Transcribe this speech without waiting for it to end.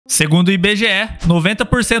Segundo o IBGE,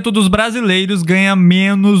 90% dos brasileiros ganha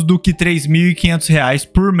menos do que R$ 3.500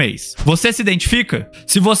 por mês. Você se identifica?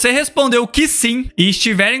 Se você respondeu que sim e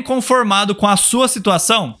estiver inconformado com a sua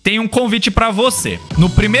situação, tem um convite para você. No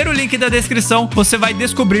primeiro link da descrição, você vai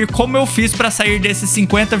descobrir como eu fiz para sair desse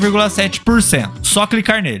 50,7%. Só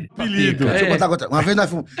clicar nele. Apelido. Deixa eu contar outra. Uma vez nós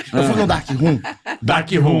fomos no Dark Room.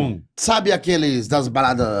 Dark Room. Sabe aqueles das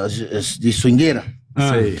baladas de swingueira?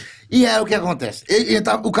 Sei. E é o que acontece.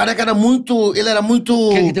 O careca era muito... Ele era muito...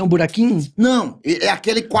 Quer que tem um buraquinho? Não, é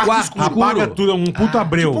aquele quarto escuro. Apaga tudo, um puta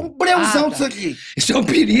breu. Tipo um breuzão disso aqui. Isso é um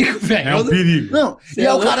perigo, velho. É um perigo. Não, e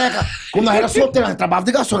é o careca... Quando nós era solteiro, nós trabalhava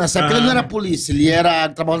de garçom. Nessa época ele não era polícia, ele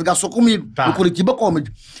trabalhava de garçom comigo, no Curitiba Comedy.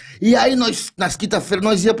 E aí nós, nas quinta-feiras,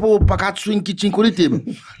 nós ia pra casa de swing que tinha em Curitiba.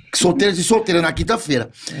 Solteiros e solteiras, na quinta-feira.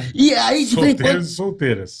 E aí, de vez em quando... Solteiros e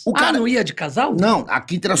solteiras. O cara... não ia de casal? Não, a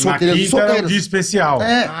quinta era solteiras e Na quinta era um solteiras. dia especial.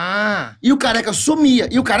 É. Ah. E o careca sumia.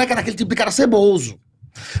 E o careca era aquele tipo de cara ceboso.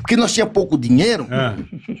 Porque nós tinha pouco dinheiro.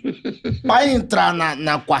 Pra entrar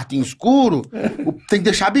na quartinho escuro, tem que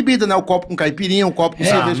deixar a bebida, né? O copo com caipirinha, o copo com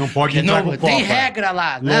cerveja. Não pode entrar com copo. Tem regra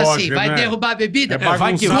lá, né? Lógico, Assim, vai né? derrubar a bebida.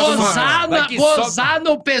 Vai que gozar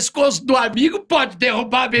no pescoço do amigo pode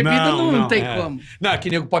derrubar a bebida, não tem como. Não, que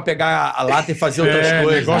nego pode pegar a lata e fazer outras O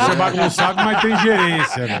coisas. negócio é bagunçado, mas tem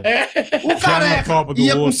gerência, né? O careca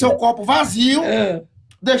ia com seu copo vazio,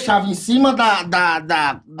 deixava em cima da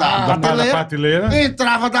prateleira,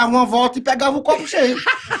 entrava, dava uma volta e pegava o copo cheio.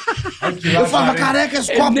 Eu falava, careca,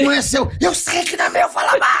 esse copo não é seu. Eu sei que não é meu,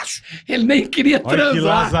 fala baixo. Ele nem queria Olha que transar.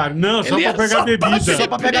 lazar. Não, só pra pegar bebida. Só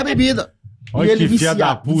pra pegar bebida. Olha que filha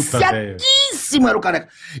da puta, velho. Viciadíssimo era o careca.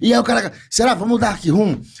 E aí o careca, será, vamos no Dark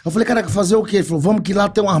Room? Eu falei, careca, fazer o quê? Ele falou, vamos que lá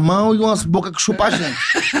tem umas mãos e umas bocas que chupam a gente.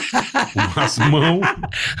 Umas mãos.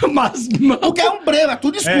 Mas não. Porque é um breu, é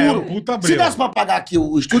tudo escuro. É, um puta breu. Se desse pra pagar aqui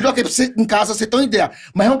o estúdio, ok, pra você em casa você tem uma ideia.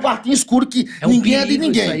 Mas é um quartinho escuro que ninguém é de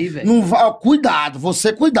ninguém. Aí, não vai, ó, cuidado,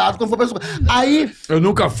 você cuidado quando for pra... Aí... Eu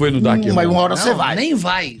nunca fui no Dark Room. Mas uma hora você vai. Nem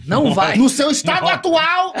vai, não vai. No seu estado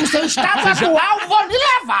atual, vou lhe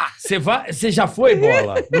levar. Você já foi,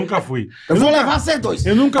 Bola? Nunca fui. Eu vou levar vocês dois.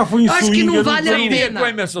 Eu nunca fui em swing. Acho que não vale a Você iria com o pena.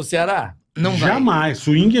 Emerson Ceará? Não vai. Jamais.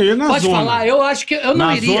 Swing eu ia na Pode zona. falar, eu acho que eu não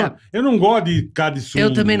Na iria. zona, eu não gosto de ficar de swing.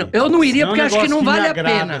 Eu também não. Eu não iria porque É um acho que não negócio vale me a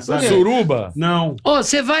agrada, pena. sabe? Suruba? Não. Ô,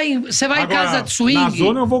 você vai em Agora, casa de swing. Na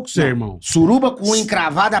zona eu vou com você, irmão. Suruba com unha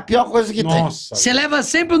encravada é a pior coisa que tem. Nossa. Você leva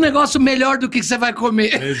sempre um negócio melhor do que você vai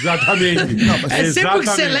comer. Exatamente. É sempre o que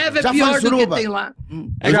você leva é Já pior foi do que suruba? tem lá.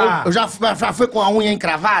 Eu já fui com a unha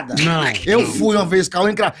encravada? Não. Eu fui uma vez com a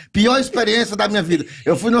unha encravada. Pior experiência da minha vida.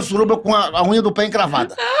 Eu fui na suruba com a unha do pé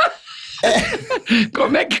encravada.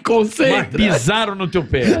 Como é que Mas conceita? pisaram no teu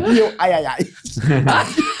pé. E eu, ai.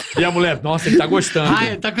 E a mulher, nossa, ele tá gostando.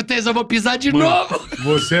 Ai, tá com tesão, vou pisar de novo.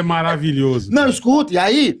 Você é maravilhoso. Não, escuta, e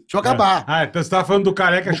aí, deixa eu acabar. Então você tava falando do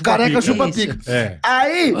careca O careca chupa-pica. chupa pica. É.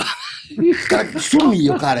 Aí, o careca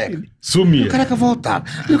sumia, o careca. Sumia. O careca voltava.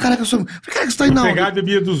 E o careca sumia. O careca está aí não. Pegar a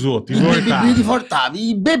bebida dos outros. E Bebi voltar. e voltava.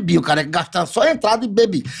 E bebi, o careca gastava só a entrada e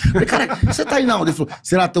bebi. Falei, careca, você tá aí não? Ele falou,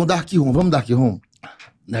 será que tem um Dark Room? Vamos no Dark Room?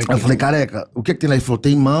 Aí eu falei, careca, o que tem lá? Ele falou,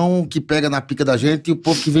 tem mão que pega na pica da gente e o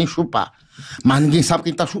povo que vem chupar. Mas ninguém sabe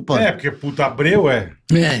quem tá chupando. É, porque puta breu é.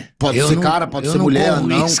 É. Pode Eu ser não- cara, pode eu ser não mulher, corro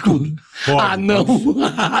não. risco. Pode, Não.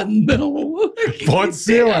 Ah, não. Pode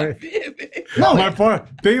ser, ué. Não, Mas pode.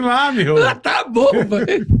 Tem lá, meu. Ah, tá bom,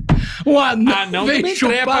 velho. Um anão vem também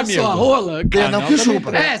chupar trepa, amigo. sua rola. tem não que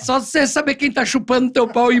chupa. É, só você saber quem tá chupando teu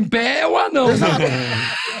pau em pé é o anão.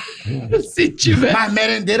 Se tiver. Mas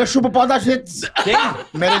merendeira chupa o pau da gente. Quem?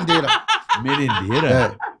 Merendeira.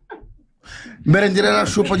 Merendeira? Merendeira era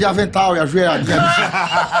chupa de avental e ajoelhadinha.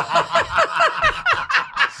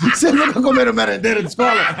 Vocês nunca comeram merendeira de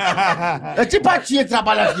escola? É tipo a tia que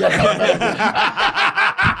trabalha aqui.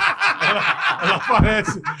 Ela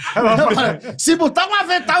aparece. Ela aparece. Se botar um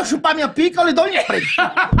avental e chupar minha pica, eu lhe dou um emprego.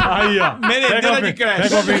 Aí, ó. Merendeira de creche.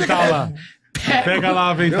 Pega o avental lá. Pega lá o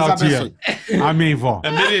avental, Deus tia. abençoe. Amém, vó.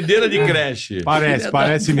 É merendeira de creche.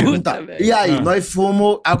 Parece mesmo. Puta, Tá. velho. E aí, nós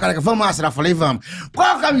fomos. Aí o cara, vamos lá, será? Eu falei, vamos.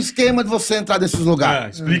 Qual que é o esquema de você entrar nesses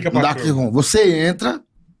lugares? Explica No pra Dark Room. Você entra,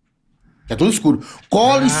 que é tudo escuro.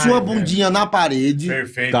 Cole sua bundinha na parede.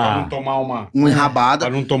 Perfeito. Tá. Pra não tomar uma Enrabada.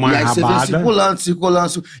 Pra não tomar e aí você enrabada. vem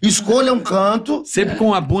circulando. Escolha um canto. Sempre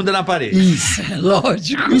com a bunda na parede. Isso.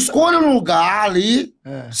 Lógico. Escolha um lugar ali,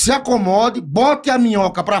 se acomode, bote a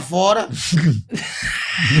minhoca pra fora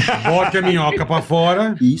Bote a minhoca pra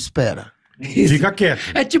fora. e espera. Isso. Fica quieto.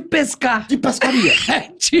 É tipo pescar. De pescaria. É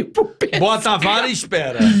tipo pescar. Bota a vara e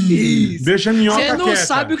espera. Isso. Deixa a minhoca Você não quieta.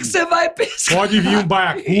 sabe o que você vai pescar. Pode vir um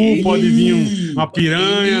baiacu, pode vir uma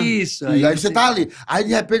piranha. Isso. E aí você tá ali. Aí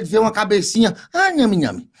de repente vê uma cabecinha. Ah, nhame.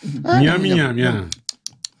 Nhame.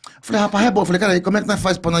 Falei, rapaz, é bom. Falei, cara, aí como é que nós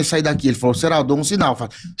faz pra nós sair daqui? Ele falou, será? Eu dou um sinal.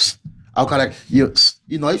 Falei, aí o cara,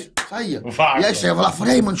 e nós saía. E aí chegava lá,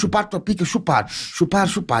 falei, aí, mano, chuparam tua pica, chuparam.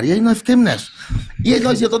 E aí nós ficamos nessa. E aí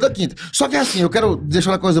nós ia toda quinta. Só que assim, eu quero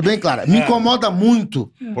deixar uma coisa bem clara. Me incomoda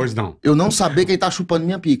muito Pois não. eu não saber quem tá chupando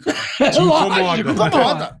minha pica. Te incomoda.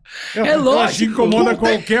 Incomoda. É lógico. Eu acho que incomoda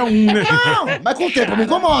qualquer um, né? Não, mas com o tempo me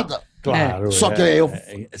incomoda. Claro. Só que eu...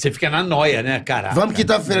 Você fica na noia, né, cara? Vamos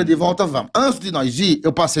quinta-feira de volta, vamos. Antes de nós ir,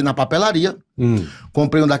 eu passei na papelaria,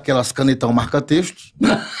 comprei um daquelas canetão marca-texto.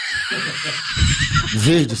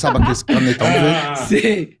 Verde, sabe aqueles canetão verde?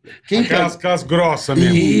 Sim. Quem pega... Aquelas grossas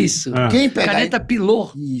mesmo. Isso. Ah. Quem pegar... Caneta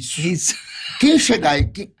pilô. Isso. Quem chegar aí,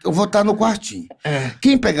 eu vou estar no quartinho.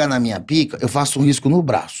 Quem pegar na minha pica, eu faço um risco no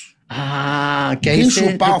braço. Ah, que aí Quem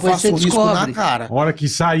você, chupar, eu depois faço você um risco descobre. na cara. A hora que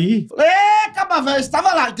sair, Caba velho,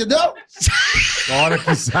 estava lá, entendeu? a hora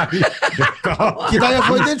que sair. Que daí eu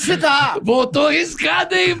vou identificar. Voltou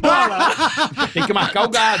riscado, hein, bola? Tem que marcar o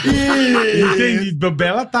gado. Entendi.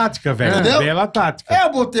 Bela tática, velho. Entendeu? Bela tática.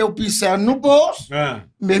 Eu botei o pincel no bolso, Ah.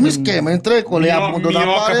 mesmo esquema. Entrei, colei a bunda na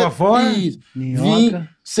Minhoca parede. pra fora? Isso. Minhoca. Vim,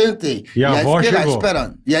 sentei. E a aí avó fiquei lá chegou.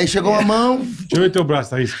 esperando. E aí chegou uma mão. Deixa eu ver teu braço,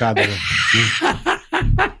 tá arriscado, velho.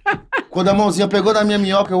 Quando a mãozinha pegou na minha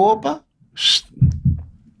minhoca, eu, opa.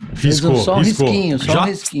 Riscou, Só um riscou. risquinho, só Já- um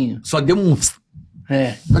risquinho. Só deu um...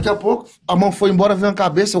 É. Daqui a pouco, a mão foi embora, veio a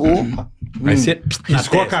cabeça, eu, opa. Aí você...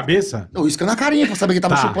 Riscou a cabeça? Eu isca na carinha pra saber que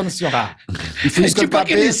tava Tá, chupando assim, ó. tá. E fui É iscando tipo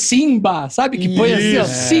aquele cabeça. Simba, sabe? Que põe assim, ó,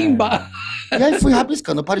 Isso. Simba. E aí fui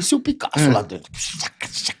rabiscando, eu parecia o Picasso lá dentro.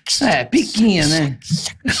 É, piquinha, né?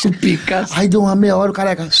 O Picasso. Aí deu uma meia hora o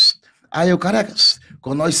careca. Aí eu, careca,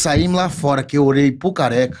 quando nós saímos lá fora, que eu orei pro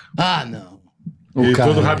careca, Ah, não. E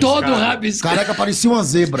todo rabiscado. Todo o rabiscado. careca parecia uma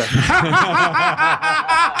zebra.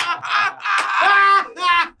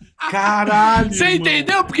 Caralho. Você mano.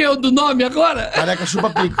 entendeu porque é o do nome agora? Careca chupa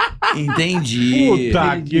pica. Entendi.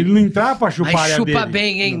 Puta, que ele não entrava pra chupar a Mas área chupa dele.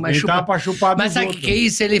 bem, hein? Mas Ele chupa... entrava pra chupar Mas dos sabe o outros. que é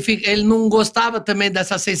isso? Ele não gostava também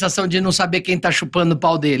dessa sensação de não saber quem tá chupando o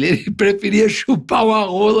pau dele. Ele preferia chupar uma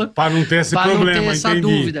rola Pra não ter esse pra problema, não ter essa entendi.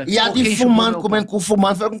 dúvida. E a Pô, de quem chupou fumando, meu comendo com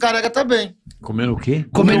fumando, foi com careca também. Comendo o quê?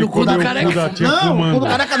 Comendo o cu da Comeu careca. cu da tia Não, o fumando. cu do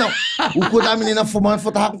careca não. O cu da menina fumando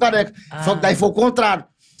foi tava com careca. Só que daí foi o contrário.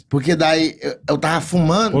 Porque daí eu tava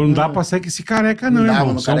fumando. Pô, não dá pra sair com esse careca, não, Não dá, irmão.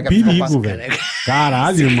 mano, Isso é um careca fica perigo, fácil, velho.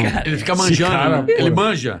 Caralho, irmão. Ele fica Esse manjando. cara, Ele porra.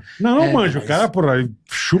 manja. Não, manja. O cara, porra, ele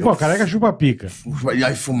chupa a careca, chupa a pica. E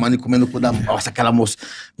aí fumando e comendo o cu da... Nossa, aquela moça.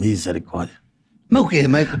 Misericórdia. Mas o quê?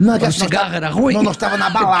 Mas Não, é que o nós cigarro tava- era ruim? Não, nós tava na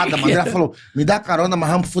balada, mas ela falou, me dá carona, mas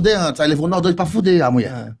vamos fuder antes. Aí levou nós dois pra fuder a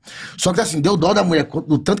mulher. Só que assim, deu dó da mulher,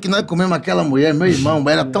 do tanto que nós comemos aquela mulher, meu irmão,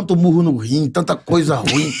 era tanto murro no rim, tanta coisa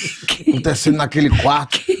ruim acontecendo naquele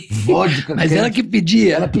quarto. Vodka. Mas ela que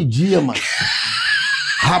pedia. Ela pedia, mano.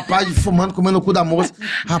 Rapaz, fumando, comendo o cu da moça.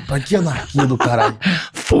 Rapaz, que anarquia do caralho.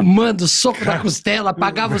 Fumando, soco na costela,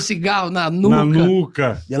 apagava o cigarro na nuca. Na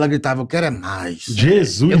nuca. E ela gritava, eu quero é mais.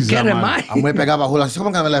 Jesus, Eu quero é amado. mais. A mulher pegava a rola assim, como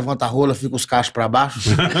é que ela levanta a rola, fica os cachos pra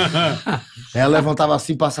baixo? Ela levantava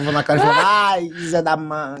assim, passava na cara e falava, ai, Zé da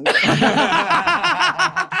manga.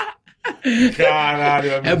 Caralho,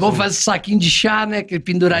 É bom fazer saquinho de chá, né? Aquele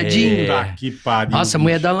penduradinho. Tá que pariu. Nossa, a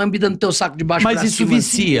mulher dá uma lambida no teu saco de baixo Mas pra isso cima.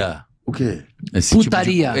 vicia. O quê? Esse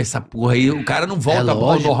Putaria. Tipo de, essa porra aí, o cara não volta É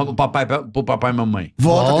lógico. pro papai e mamãe.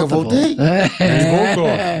 Volta que eu voltei. Ele voltou.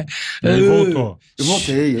 Ele voltou. Eu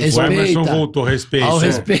voltei. O Respeita. Emerson voltou, respeita. Ao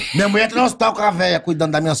respeito. Minha mulher tá no hospital com a velha,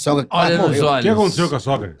 cuidando da minha sogra. Olha Ela nos morreu. O olhos. que aconteceu com a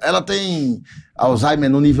sogra? Ela tem Alzheimer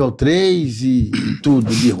no nível 3 e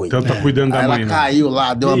tudo de ruim. Então tá cuidando Aí da ela mãe, né? caiu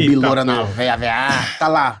lá, deu uma Eita, biloura na porra. véia, tá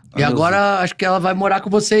lá. E agora acho que ela vai morar com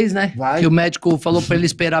vocês, né? Vai. Que o médico falou pra ele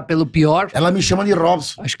esperar pelo pior. Ela me chama de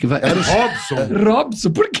Robson. Acho que vai. Robson. Robson,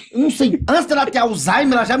 por quê? Não sei, antes dela ter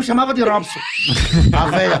Alzheimer, ela já me chamava de Robson. A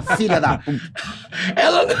velha, filha da puta.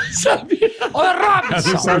 Ela não sabia. Olha, Ela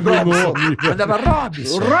não sabe o nome. Mandava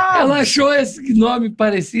Robson. Ela achou esse nome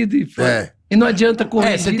parecido e foi. É. E não adianta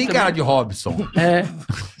correr. É, você tem cara de Robson. É,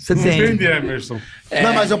 Você Não tem. entendi, Emerson.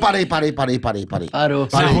 Não, mas eu parei. parou.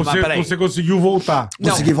 Mas peraí. Você conseguiu voltar.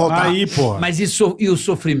 Consegui voltar. Aí, porra. Mas isso, e o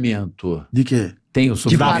sofrimento? De quê? Tem o Da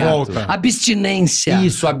sofrimento? volta. Abstinência.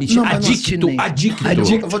 Isso, Não, mas não adicto.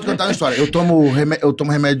 abstinência. Eu vou te contar uma história. Eu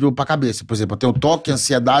tomo remédio pra cabeça, por exemplo. Eu tenho toque,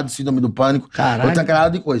 ansiedade, síndrome do pânico. Caralho. Eu tenho aquela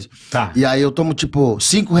de coisa. Tá. E aí eu tomo, tipo,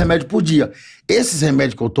 5 remédios por dia. Esses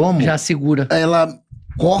remédios que eu tomo, Já segura. ela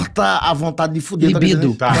corta a vontade de fuder.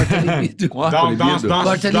 Libido. Tá Corta libido. Corta libido.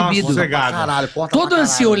 Corta libido. Caralho, corta Todo pra caralho.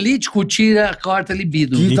 ansiolítico corta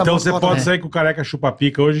libido. Que- Então Tá você bom, pode né? sair com o careca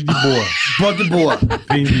chupa-pica hoje de boa. Pode boa.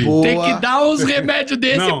 Entendi. Boa. Tem que dar uns remédios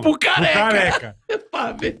desse Não, pro careca. careca.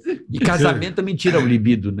 Pra ver se- E casamento também tira o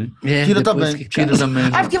libido, né? É, Tira depois também. que Tira também.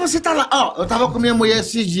 Ah, porque você tá lá. Ó, eu tava com minha mulher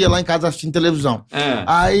esses dias lá em casa assistindo televisão. É.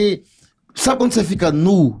 Aí, sabe quando você fica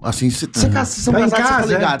nu, assim? Você são Tá casados, em você tá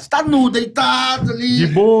casa, ligado? Você tá nu, deitado ali. De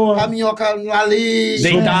boa. Com a minhoca ali.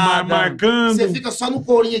 Deitada. Marcando. Você fica só no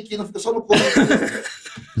corinho aqui, não fica só no corinho.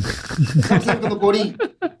 Sabe que você fica no corinho?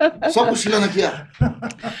 Só cochilando aqui, ó.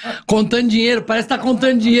 Contando dinheiro, parece que tá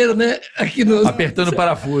contando dinheiro, né? Aqui no... Apertando o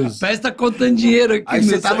parafuso. Parece que tá contando dinheiro aqui. Aí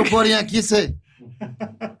você tá no corinho aqui, você...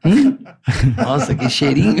 Nossa, que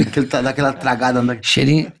cheirinho. Daquela tragada. Né?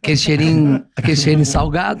 Cheirinho, aquele cheirinho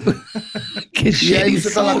salgado. Aquele E aí cheirinho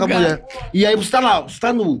você tá lá com a salgado. mulher. E aí você tá lá, você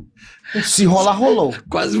tá nu. Se rolar, rolou.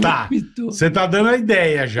 Quase Tá. vomitou. Você tá dando a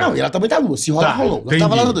ideia já. Não, e ela também tá nua. Se rolar, Tá, rolou. Nós entendi.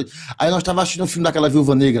 tava lá no dois. Aí nós tava assistindo um filme daquela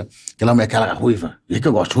viúva negra. Aquela mulher, aquela ruiva. E que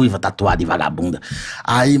eu gosto, ruiva, tatuada e vagabunda.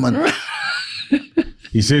 Aí, mano,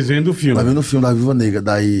 E vocês vendo o filme. nós vendo o filme da viúva negra.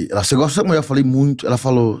 Daí, ela, você gosta dessa mulher? Eu falei muito. Ela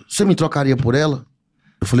falou, você me trocaria por ela?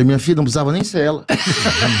 Eu falei, minha filha, não precisava nem ser ela.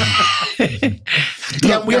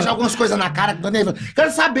 E a mulher já algumas coisas na cara.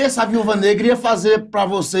 Quero saber se a viúva negra ia fazer pra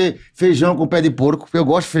você feijão com pé de porco. Eu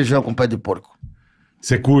gosto de feijão com pé de porco.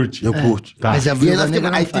 Você curte? Eu curto. Tá. Mas a E aí, viúva nós negra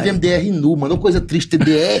ficamos, não aí faz. teve MDR nu, mano. Uma coisa triste,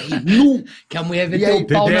 TDR nu. Que a mulher vê E teu aí,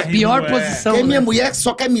 pau na TDR pior não é. posição. Porque né? minha mulher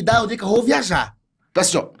só quer me dar o dia que eu vou viajar.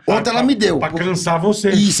 Assim, ó, ontem ela me deu. Pra cansar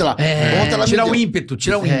você. Isso, lá. É. Ontem ela me Tira deu. o ímpeto,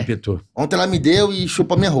 tira o ímpeto. Ontem ela me deu e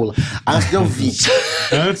chupa minha rola. Antes de eu vir.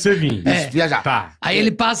 Antes de você vir. Viajar. Tá. Aí ele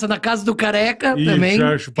passa na casa do careca E também.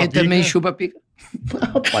 já chupa Ele também pica. chupa pica.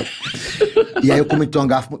 Rapaz. E aí eu cometi uma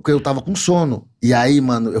gafa porque eu tava com sono. E aí,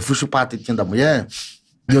 mano, eu fui chupar a tetinha da mulher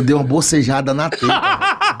e eu dei uma bocejada na teta.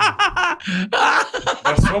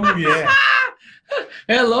 A sua mulher.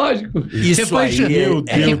 É lógico. Isso Você foi aí, chu- meu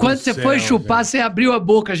É que Deus quando do você céu, foi chupar, você abriu a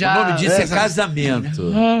boca já. O nome disso é essa- casamento.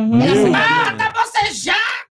 Meu Deus.